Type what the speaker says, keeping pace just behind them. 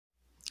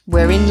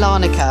We're in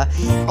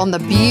Larnaca on the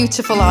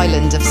beautiful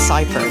island of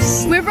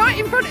Cyprus. We're right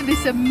in front of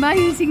this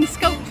amazing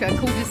sculpture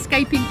called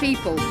Escaping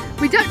People.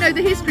 We don't know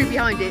the history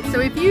behind it, so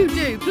if you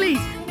do, please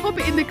pop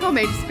it in the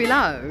comments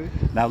below.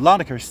 Now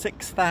Larnaca is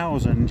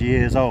 6,000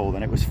 years old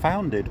and it was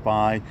founded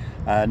by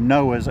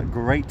Noah's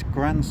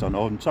great-grandson,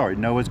 or sorry,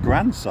 Noah's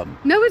grandson.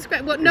 Noah's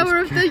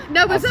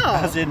Noah's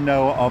Ark? As in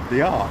Noah of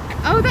the Ark.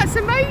 Oh, that's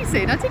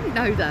amazing. I didn't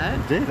know that.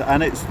 It did,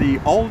 and it's the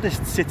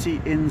oldest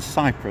city in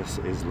Cyprus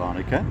is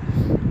Larnaca,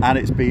 and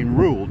it's been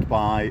ruled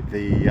by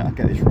the, I'll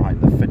get this right,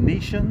 the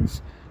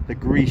Phoenicians, the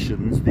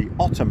Grecians, the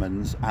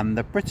Ottomans and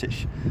the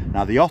British.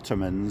 Now the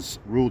Ottomans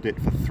ruled it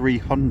for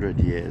 300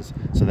 years,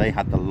 so they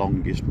had the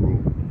longest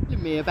rule.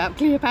 Me about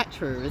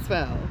Cleopatra as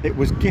well. It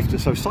was gifted,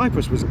 so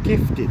Cyprus was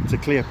gifted to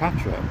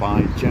Cleopatra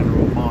by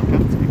General Mark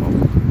Antony, or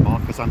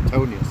Marcus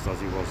Antonius as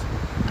he was.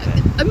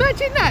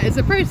 Imagine that as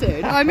a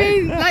present. I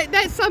mean, like,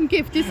 that's some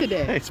gift, isn't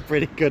it? It's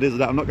pretty good,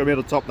 isn't it? I'm not going to be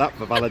able to top that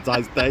for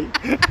Valentine's Day.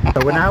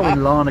 So we're now in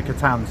Larnaca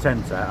town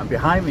centre, and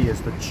behind me is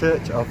the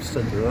Church of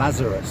St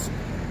Lazarus,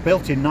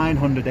 built in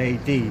 900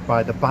 AD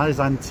by the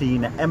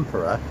Byzantine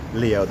Emperor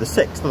Leo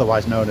VI,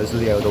 otherwise known as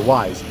Leo the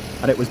Wise,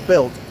 and it was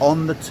built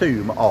on the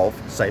tomb of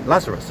St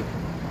Lazarus.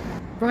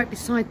 Right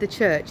beside the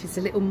church is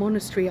a little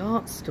monastery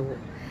art store.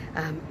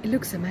 It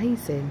looks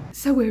amazing.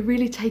 So we're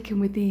really taken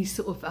with these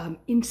sort of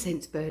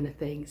incense burner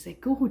things. They're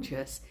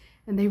gorgeous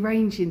and they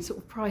range in sort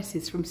of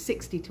prices from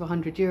 60 to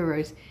 100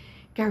 euros.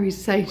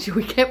 Gary's saying, should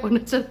we get one?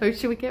 I don't know,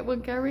 should we get one,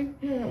 Gary?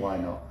 Yeah, why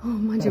not? Oh,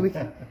 mind you,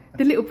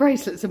 the little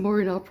bracelets are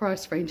more in our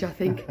price range, I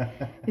think.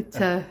 It's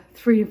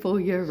 3 and 4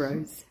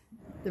 euros.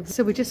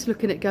 So we're just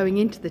looking at going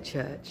into the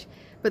church,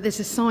 but there's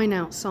a sign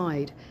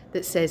outside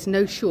that says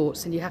no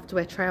shorts and you have to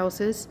wear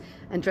trousers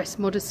and dress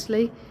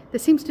modestly. There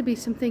seems to be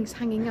some things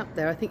hanging up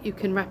there. I think you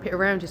can wrap it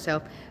around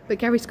yourself, but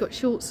Gary's got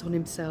shorts on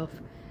himself.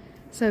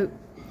 So,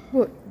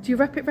 what, do you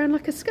wrap it around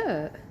like a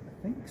skirt?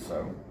 I think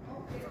so.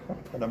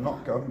 And I'm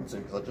not going to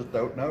because I just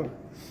don't know.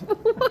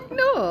 Why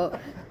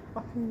not?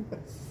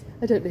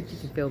 I don't know if you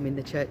can film in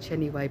the church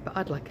anyway, but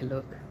I'd like a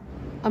look.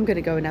 I'm going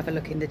to go and have a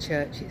look in the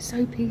church. It's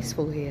so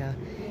peaceful here.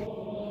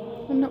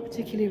 I'm not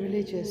particularly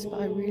religious,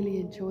 but I really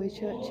enjoy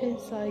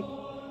churches. Like,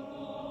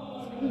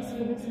 it's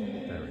peaceful, isn't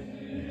it? Very,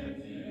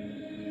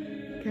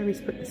 yeah. Gary's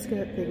put the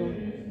skirt thing on,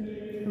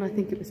 and I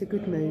think it was a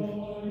good move.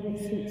 It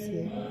suits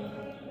you.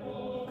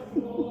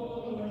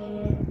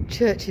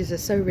 Churches are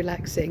so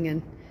relaxing,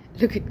 and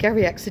look at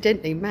Gary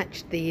accidentally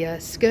matched the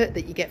skirt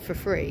that you get for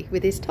free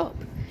with his top.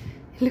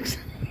 It looks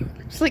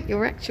like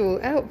your actual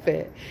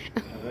outfit.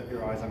 I'll let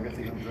your eyes, I'm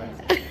getting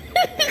undressed.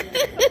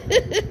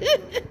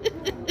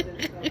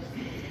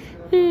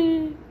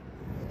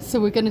 So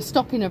we're going to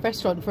stop in a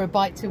restaurant for a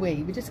bite to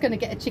eat. We're just going to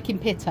get a chicken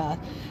pita,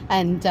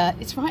 and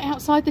it's right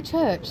outside the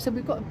church. So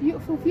we've got a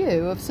beautiful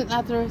view of St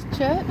Lazarus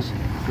Church.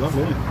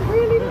 Lovely.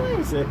 Really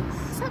nice.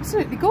 It's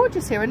absolutely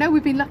gorgeous here. I know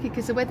we've been lucky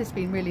because the weather's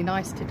been really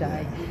nice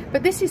today,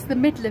 but this is the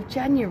middle of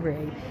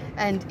January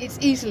and it's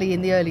easily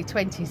in the early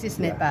 20s,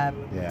 isn't it, Bab?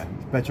 Yeah,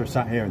 it's better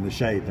sat here in the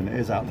shade than it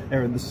is out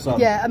there in the sun.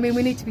 Yeah, I mean,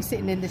 we need to be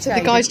sitting in the shade. So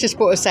the guys just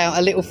brought us out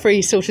a little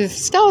free sort of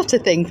starter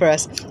thing for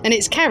us, and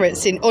it's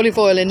carrots in olive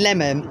oil and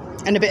lemon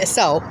and a bit of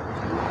salt.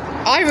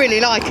 I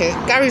really like it.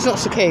 Gary's not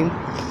so keen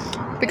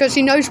because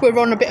he knows we're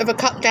on a bit of a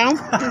cut down,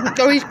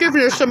 so he's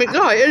giving us something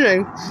light,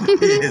 isn't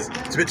he? He is.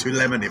 It's a bit too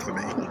lemony for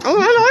me. Oh,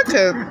 I like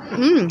it.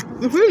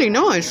 It's really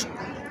nice.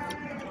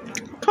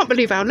 Can't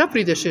believe how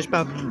lovely this is,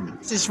 Bub.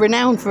 This is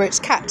renowned for its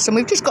cats, and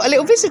we've just got a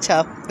little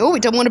visitor. Oh, we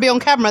don't want to be on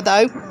camera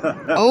though.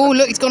 Oh,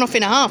 look, he's gone off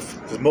in a huff.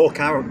 There's more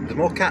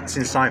cats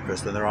in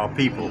Cyprus than there are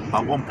people.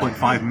 About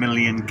 1.5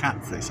 million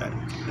cats, they said.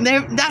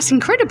 That's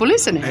incredible,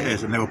 isn't it? It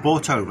is, and they were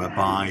brought over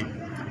by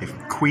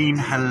Queen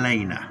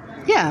Helena.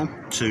 Yeah.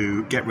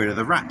 To get rid of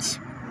the rats.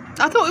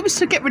 I thought it was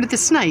to get rid of the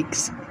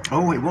snakes.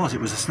 Oh, it was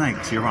the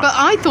snakes, you're right. But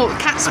I thought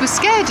cats were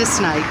scared of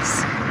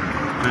snakes.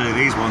 Really,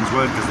 these ones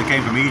weren't because they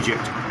came from Egypt.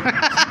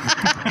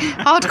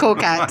 Hardcore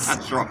cats.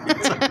 That's right.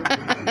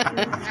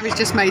 He's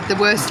just made the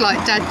worst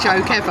like dad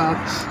joke ever.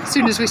 As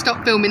soon as we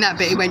stopped filming that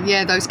bit, he went,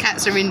 yeah, those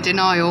cats are in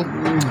denial.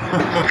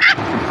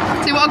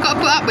 See what I've got to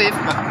put up with?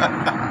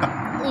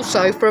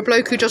 Also, for a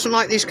bloke who doesn't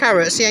like these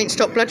carrots, he ain't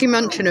stopped bloody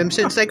munching them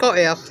since they got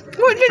here.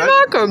 What, didn't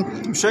like them?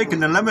 I'm shaking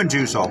the lemon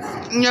juice off.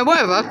 Yeah,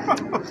 whatever.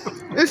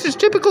 This is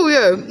typical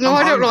you. No,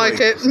 I don't like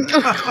it.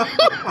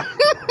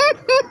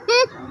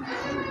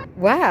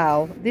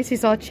 Wow, this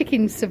is our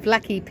chicken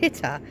souvlaki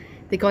pita.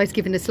 The guy's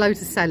giving us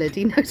loads of salad.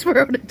 He knows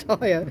we're on a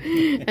diet.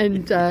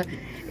 And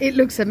it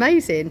looks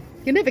amazing.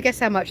 You'll never guess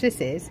how much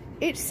this is.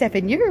 It's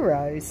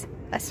 €7.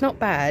 That's not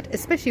bad,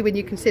 especially when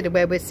you consider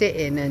where we're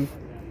sitting. And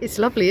it's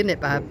lovely, isn't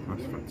it, Bab?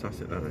 That's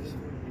fantastic, that is.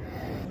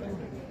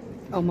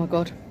 Oh my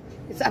God.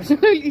 It's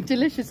absolutely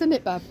delicious, isn't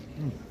it, Bab?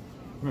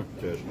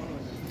 Cheers.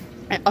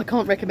 I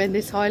can't recommend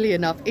this highly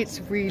enough.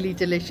 It's really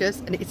delicious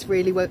and it's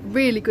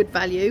really good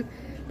value.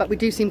 But we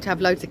do seem to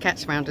have loads of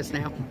cats around us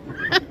now.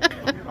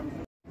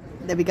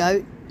 There we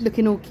go,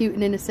 looking all cute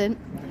and innocent.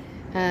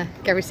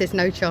 Gary says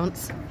no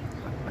chance.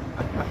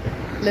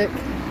 Look,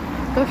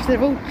 Gosh,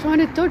 they're all trying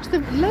to dodge the...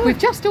 Look. We've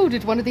just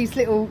ordered one of these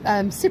little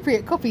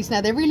Cypriot coffees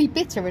now. They're really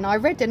bitter, and I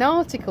read an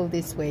article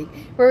this week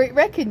where it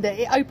reckoned that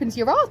it opens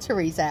your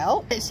arteries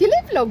out. It's you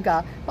live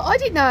longer, but I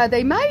didn't know how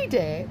they made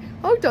it.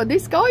 Hold on,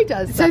 this guy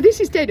does. So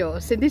this is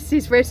Denos, and this is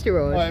his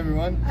restaurant. Hi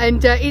everyone.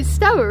 And it's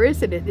Stower,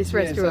 isn't it, this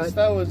restaurant? So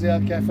Stower's our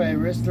cafe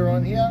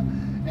restaurant here,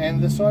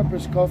 and the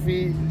Cyprus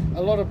coffee,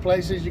 a lot of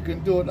places you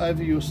can do it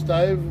over your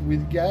stove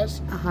with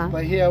gas,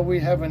 but here we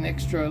have an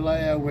extra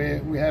layer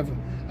where we have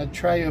a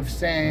tray of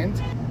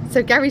sand.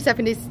 So Gary's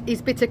having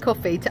his bitter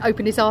coffee to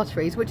open his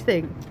arteries. What do you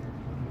think?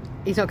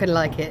 He's not going to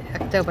like it. I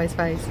can tell by his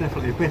face. It's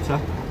definitely bitter.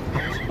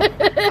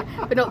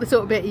 But not the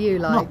sort of bitter you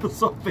like. Not the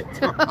sort of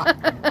bitter.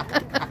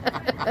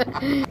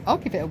 I'll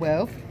give it a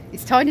whirl.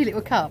 It's a tiny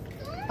little cup.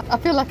 I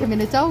feel like I'm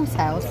in a doll's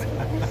house.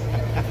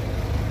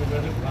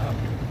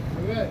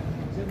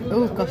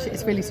 Oh gosh,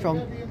 it's really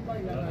strong.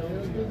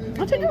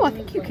 I don't know, I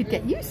think you could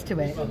get used to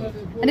it.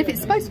 And if it's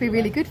supposed to be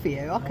really good for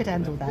you, I could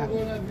handle that.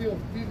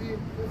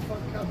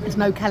 There's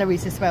no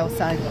calories as well,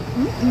 so...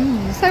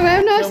 So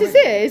how nice is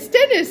this?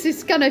 Dennis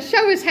is going to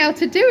show us how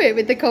to do it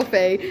with the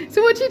coffee.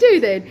 So what do you do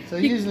then? So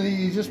usually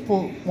you just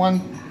put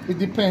one, it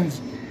depends.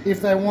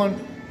 If they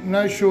want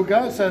no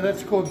sugar, so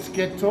that's called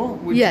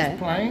sketo, which is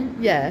plain.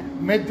 Yeah.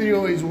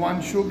 Metrio is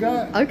 1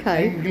 sugar.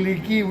 Okay. And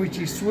gliki, which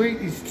is sweet,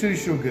 is 2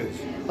 sugars.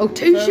 Oh,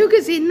 2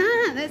 sugars in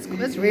that? That's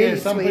really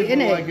some sweet,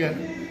 people isn't it? like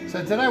it.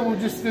 So today we'll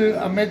just do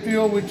a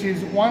metrio, which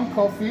is 1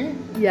 coffee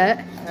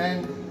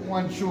and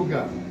 1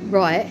 sugar.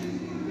 Right.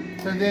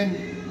 So then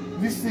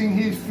this thing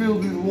here is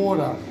filled with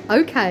water.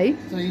 Okay.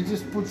 So you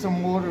just put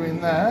some water in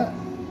there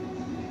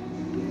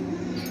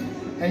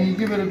and you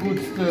give it a good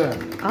stir.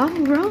 Oh,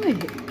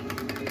 right.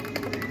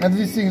 And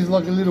this thing is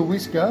like a little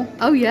whisker.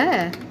 Oh,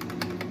 yeah.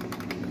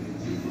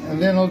 And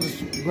then I'll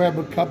just grab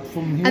a cup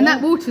from here. And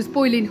that water's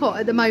boiling hot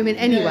at the moment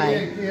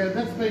anyway? Yeah,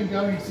 that's been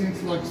going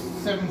since like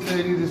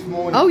 7:30 this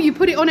morning. Oh, you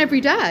put it on every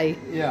day?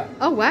 Yeah.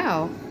 Oh,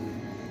 wow.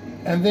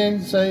 And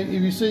then, so if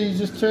you see, you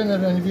just turn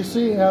it, and if you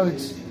see how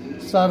it's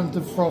starting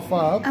to froth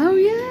up. Oh,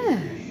 yeah.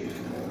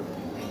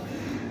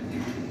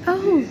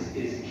 Oh.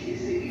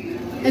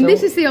 And so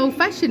this is the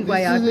old-fashioned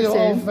way, I presume? This is the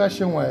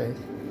old-fashioned way.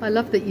 I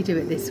love that you do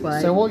it this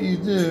way. So what you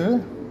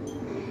do,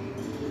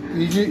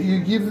 you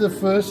give the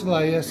first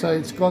layer, so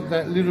it's got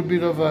that little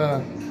bit of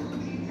a...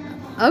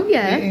 Oh,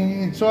 yeah.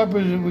 In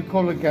Cyprus, we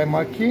call it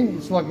gamaki.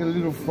 It's like a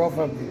little froth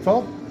at the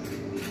top.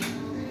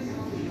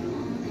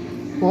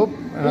 Oop,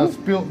 and I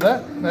spilt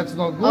that. That's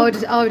not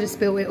good. I would have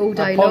spilled it all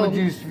day long.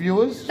 Apologies,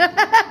 viewers.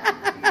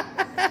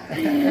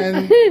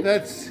 And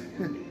that's...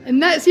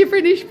 And that's your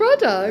finished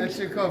product? That's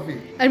your coffee.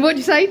 And what do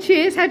you say?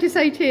 Cheers? How do you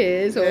say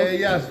cheers? Or?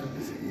 Yes,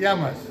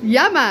 yamas.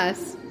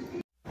 Yamas.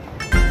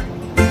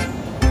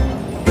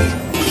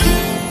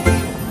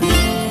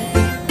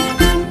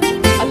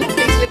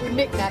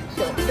 Knick-knack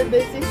shops, and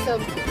there's this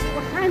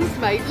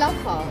hands-made love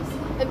hearts,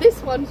 and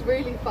this one's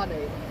really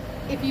funny.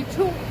 If you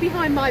talk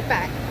behind my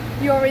back,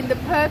 you're in the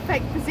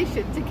perfect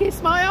position to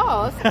kiss my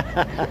arse.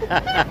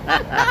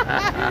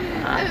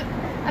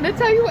 And I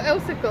tell you what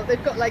else they've got.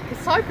 They've got, like,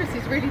 Cyprus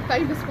is really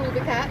famous for all the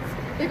cats.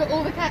 They've got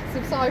all the cats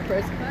of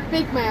Cyprus.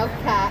 Big mouth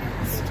cat,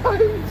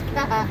 stoned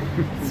cat,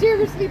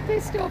 seriously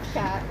pissed off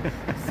cat,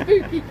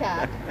 spooky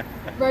cat,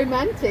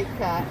 romantic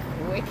cat,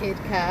 wicked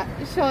cat,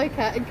 shy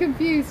cat and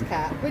confused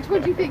cat. Which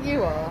one do you think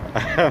you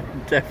are?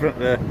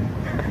 Definitely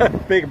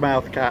big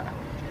mouth cat.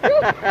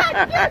 You're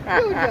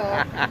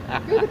not.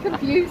 You're the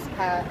confused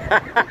cat.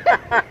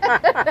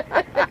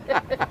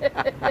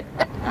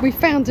 We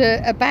found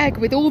a bag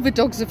with all the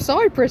dogs of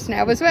Cyprus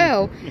now as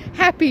well.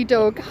 Happy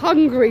dog,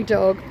 hungry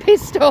dog,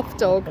 pissed off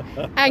dog,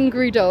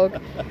 angry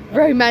dog,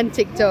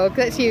 romantic dog,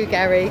 that's you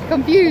Gary,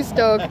 confused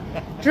dog,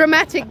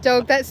 dramatic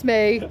dog, that's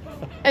me.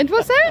 And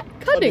what's that?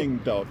 Cunning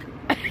dog.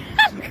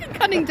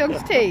 Cunning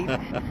dog's teeth.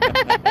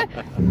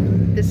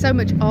 There's so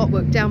much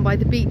artwork down by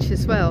the beach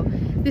as well.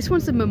 This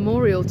one's a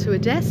memorial to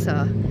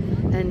Odessa,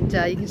 and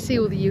you can see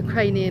all the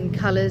Ukrainian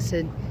colours,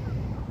 and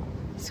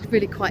it's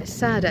really quite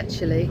sad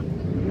actually.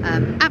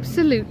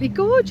 Absolutely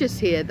gorgeous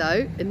here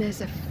though, and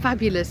there's a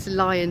fabulous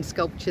lion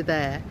sculpture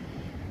there.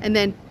 And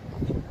then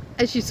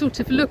as you sort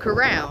of look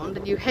around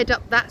and you head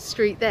up that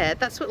street there,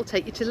 that's what will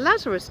take you to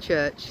Lazarus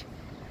Church.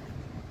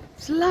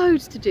 There's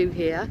loads to do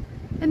here.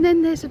 And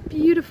then there's a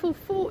beautiful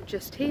fort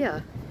just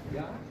here.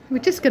 We're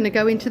just going to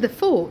go into the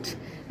fort,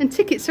 and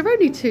tickets are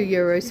only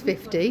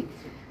 €2.50.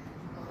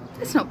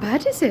 That's not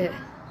bad, is it?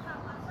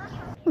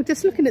 Well,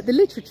 just looking at the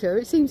literature,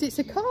 it seems it's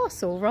a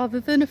castle rather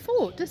than a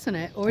fort, doesn't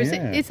it? Or is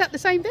it? Is that the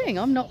same thing?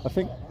 I'm not. I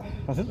think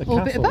the or castle.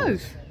 A bit of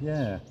both.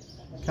 Yeah,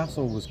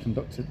 castle was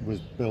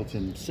built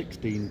in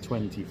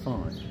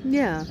 1625.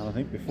 Yeah. And I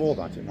think before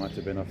that it might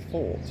have been a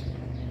fort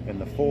in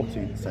the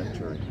 14th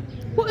century.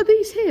 What are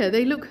these here?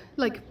 They look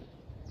like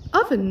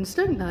ovens,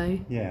 don't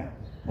they? Yeah.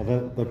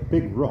 Well, the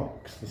big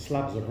rocks, the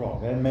slabs of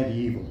rock, they're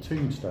medieval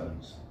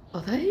tombstones.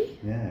 Are they?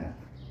 Yeah.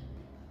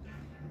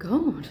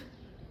 God.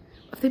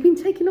 Have they been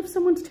taken off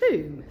someone's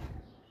tomb?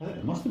 I think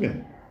it must have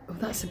been. Oh,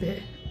 that's a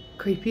bit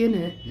creepy,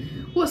 isn't it?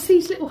 What's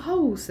these little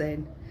holes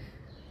then?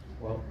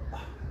 Well,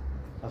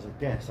 As a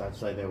guess, I'd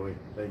say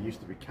there used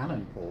to be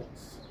cannon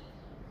ports.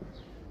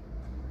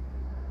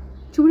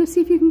 Do you want to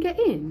see if you can get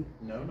in?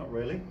 No, not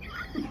really.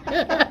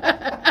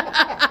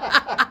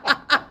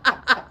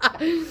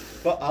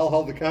 But I'll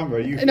hold the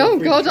camera. You Oh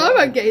God, I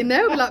won't get in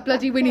there. I'll be like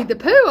bloody Winnie the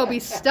Pooh. I'll be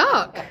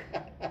stuck.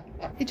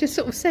 It just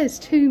sort of says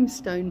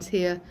tombstones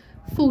here,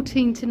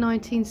 14th to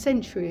 19th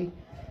century.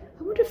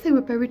 I wonder if they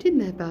were buried in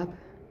there, Bab.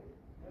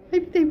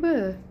 Maybe they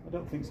were. I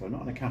don't think so.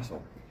 Not in a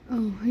castle.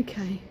 Oh,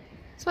 okay.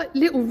 It's like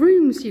little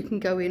rooms you can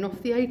go in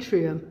off the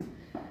atrium.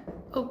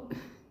 Oh,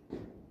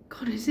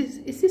 God, is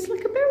this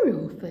like a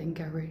burial thing,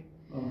 Gary?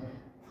 Oh,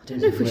 I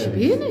don't know if we should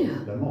be in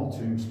here. They're more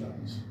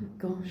tombstones. Oh,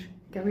 gosh,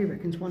 Gary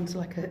reckons one's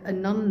like a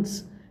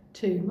nun's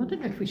tomb. I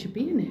don't know if we should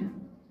be in here.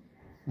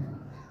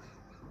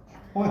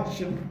 Why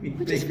shouldn't we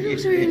be? It just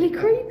feels really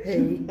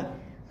creepy. I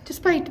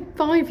just paid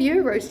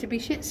 €5 to be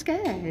shit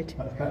scared.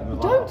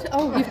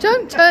 You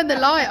don't turn the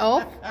light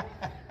off.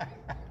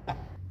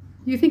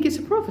 You think it's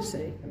a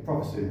prophecy? A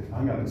prophecy.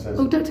 Hang on, it says.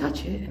 Oh, don't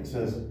touch it. It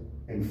says,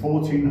 in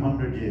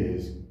 1400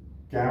 years,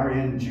 Gary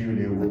and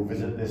Julia will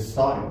visit this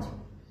site.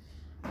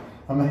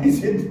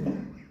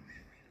 Amazing.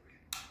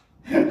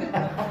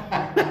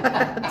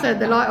 Turn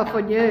the light off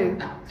on you.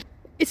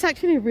 It's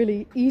actually a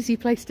really easy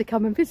place to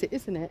come and visit,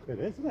 isn't it? It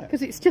is, isn't it?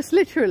 Because it's just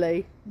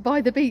literally by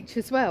the beach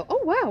as well.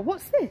 Oh wow,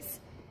 what's this?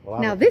 Well,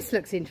 now this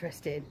looks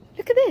interesting.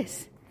 Look at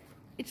this.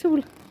 It's all.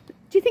 Do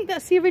you think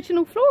that's the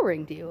original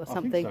flooring, do you, or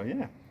something? I think so,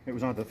 yeah. It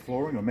was either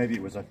flooring or maybe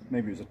it was a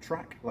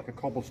track, like a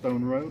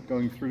cobblestone road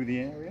going through the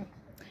area.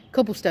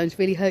 Cobblestones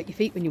really hurt your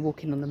feet when you're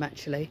walking on them,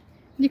 actually.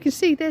 And you can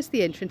see there's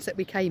the entrance that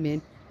we came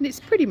in, and it's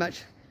pretty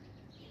much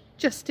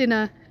just in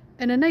an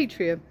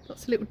atrium.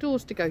 Lots of little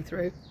doors to go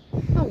through.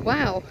 Oh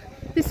wow,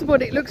 this is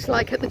what it looks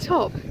like at the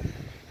top,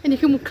 and you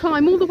can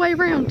climb all the way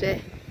around it.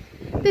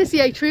 There's the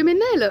atrium in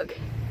there, look.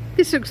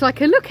 This looks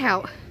like a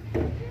lookout.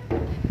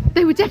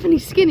 They were definitely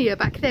skinnier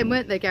back then,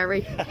 weren't they,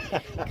 Gary?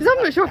 Because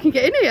I'm not sure I can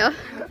get in here.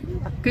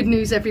 Good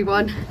news,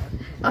 everyone.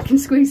 I can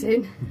squeeze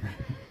in.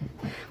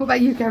 What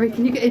about you, Gary?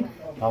 Can you get in?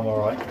 I'm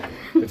alright.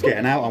 It's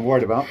getting out I'm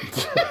worried about.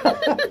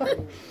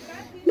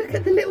 Look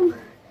at the little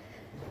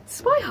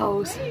spy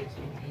holes.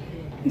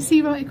 You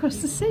see right across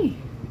the sea.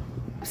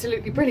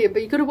 Absolutely brilliant,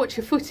 but you've got to watch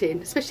your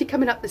footing, especially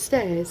coming up the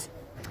stairs.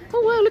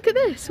 Oh wow, look at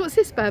this. What's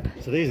this, Bab?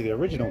 So these are the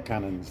original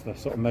cannons, the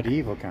sort of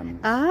medieval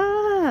cannons.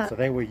 Ah. So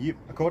they were,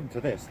 according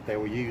to this, they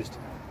were used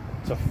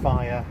to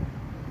fire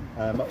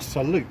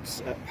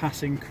salutes at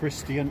passing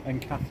Christian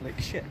and Catholic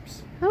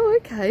ships. Oh,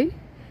 okay.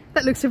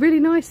 That looks a really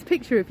nice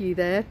picture of you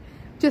there,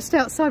 just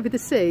outside with the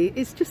sea.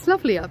 It's just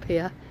lovely up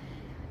here.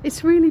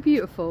 It's really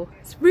beautiful.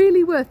 It's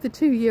really worth the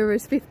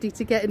 €2.50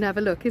 to get and have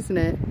a look, isn't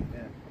it?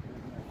 Yeah.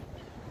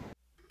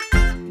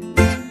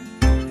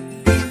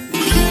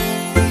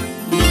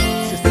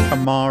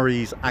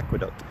 St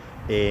Aqueduct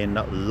in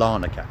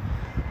Larnaca.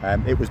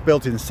 It was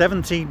built in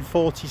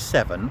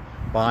 1747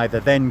 by the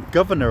then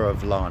governor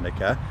of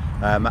Larnaca,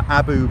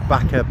 Abu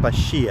Bakr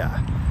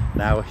Bashir.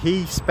 Now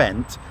he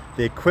spent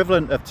the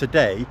equivalent of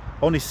today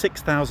only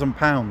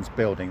 £6,000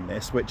 building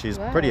this, which is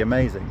pretty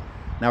amazing.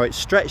 Now it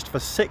stretched for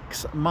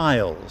 6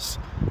 miles.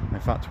 In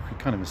fact, we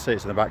can't even see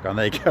it in the background.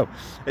 There you go.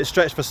 It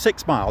stretched for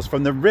 6 miles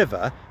from the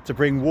river to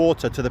bring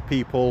water to the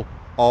people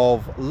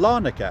of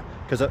Larnaca,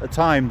 because at the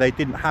time they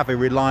didn't have a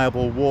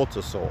reliable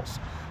water source.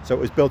 So it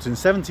was built in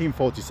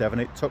 1747.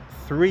 It took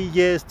 3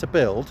 years to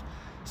build.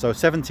 So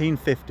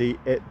 1750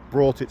 it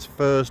brought its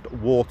first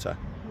water.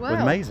 Wow. It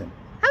was amazing.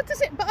 How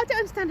does it, but I don't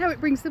understand how it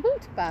brings the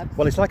water, Babs.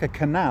 Well, it's like a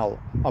canal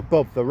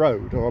above the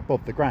road or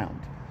above the ground.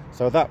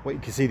 So that you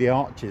can see the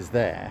arches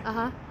there.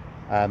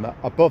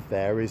 Above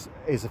there is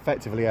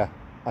effectively a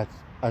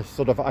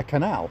sort of a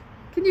canal.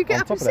 Can you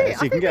get up and see it?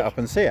 So you can get up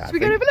and see it. Should we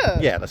go and have a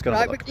look? Yeah, let's go and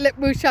have a look.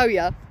 We'll show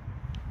you.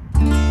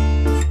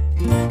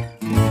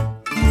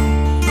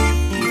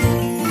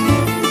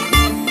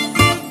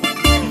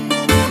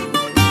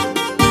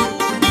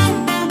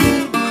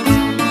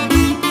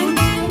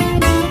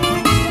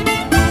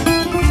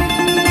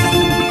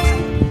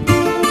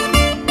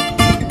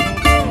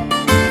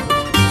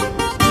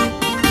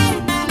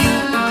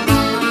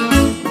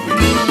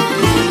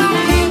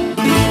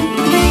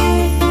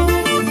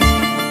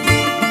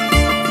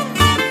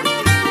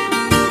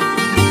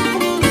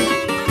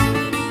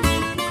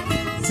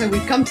 So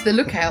we've come to the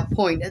lookout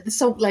point at the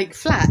Salt Lake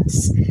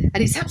Flats, and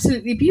it's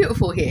absolutely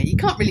beautiful here. You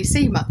can't really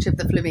see much of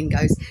the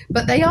flamingos,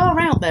 but they are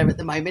out there at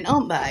the moment,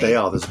 aren't they? They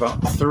are. There's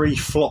about 3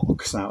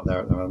 flocks out there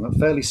at the moment,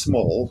 fairly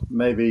small,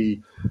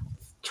 maybe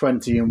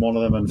 20 in one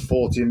of them and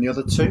 40 in the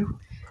other 2.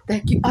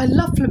 I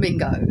love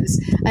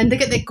flamingos, and they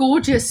get their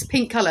gorgeous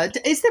pink colour.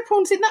 Is there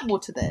prawns in that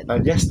water then?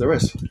 Yes, there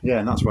is. Yeah,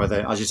 and that's where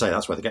they, as you say,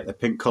 that's where they get their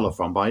pink colour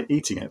from, by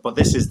eating it. But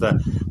this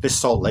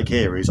Salt Lake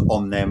here is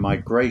on their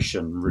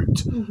migration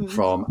route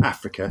from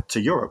Africa to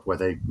Europe, where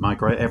they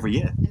migrate every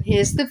year. And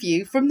here's the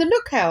view from the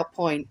lookout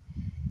point.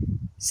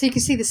 So you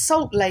can see the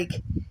Salt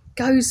Lake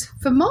goes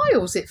for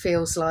miles, it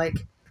feels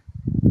like.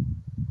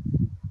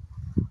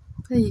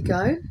 There you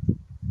go.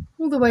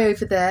 All the way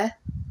over there.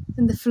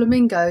 And the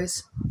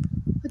flamingos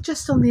are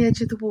just on the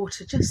edge of the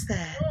water, just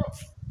there.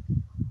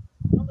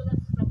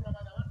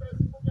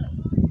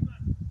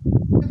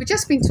 We've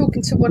just been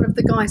talking to one of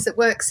the guys that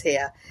works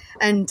here,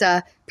 and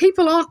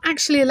people aren't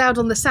actually allowed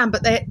on the sand,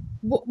 but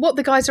what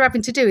the guys are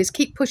having to do is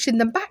keep pushing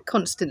them back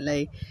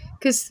constantly,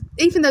 because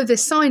even though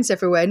there's signs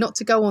everywhere not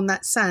to go on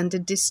that sand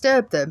and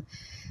disturb them,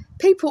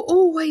 people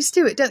always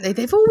do it, don't they?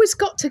 They've always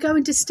got to go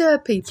and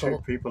disturb people.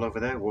 2 people over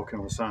there walking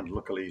on the sand.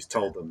 Luckily, he's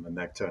told them and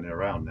they're turning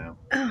around now.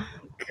 Oh,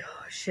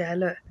 gosh, yeah,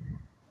 look.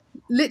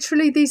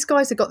 Literally, these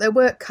guys have got their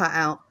work cut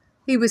out.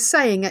 He was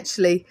saying,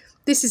 actually,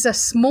 this is a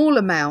small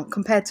amount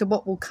compared to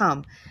what will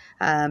come.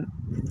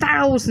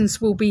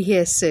 Thousands will be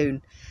here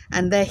soon.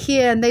 And they're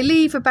here, and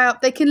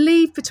they can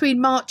leave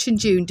between March and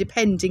June,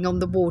 depending on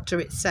the water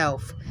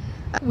itself.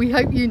 We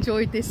hope you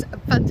enjoyed this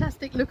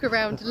fantastic look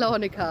around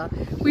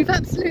Larnaca. We've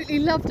absolutely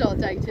loved our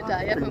day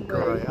today, haven't we?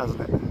 Great,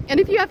 hasn't it? And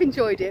if you have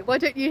enjoyed it, why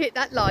don't you hit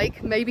that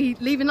like, maybe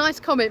leave a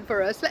nice comment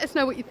for us, let us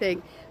know what you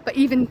think. But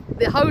even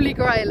the holy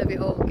grail of it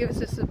all, give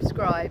us a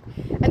subscribe.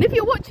 And if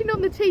you're watching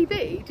on the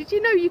TV, did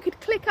you know you could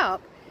click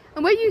up,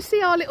 and where you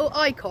see our little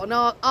icon,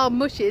 our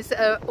mushes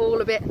are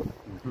all a bit,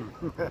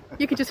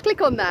 you can just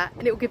click on that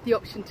and it will give the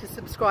option to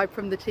subscribe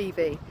from the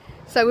TV.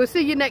 So we'll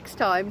see you next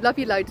time. Love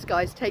you loads,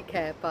 guys. Take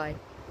care. Bye.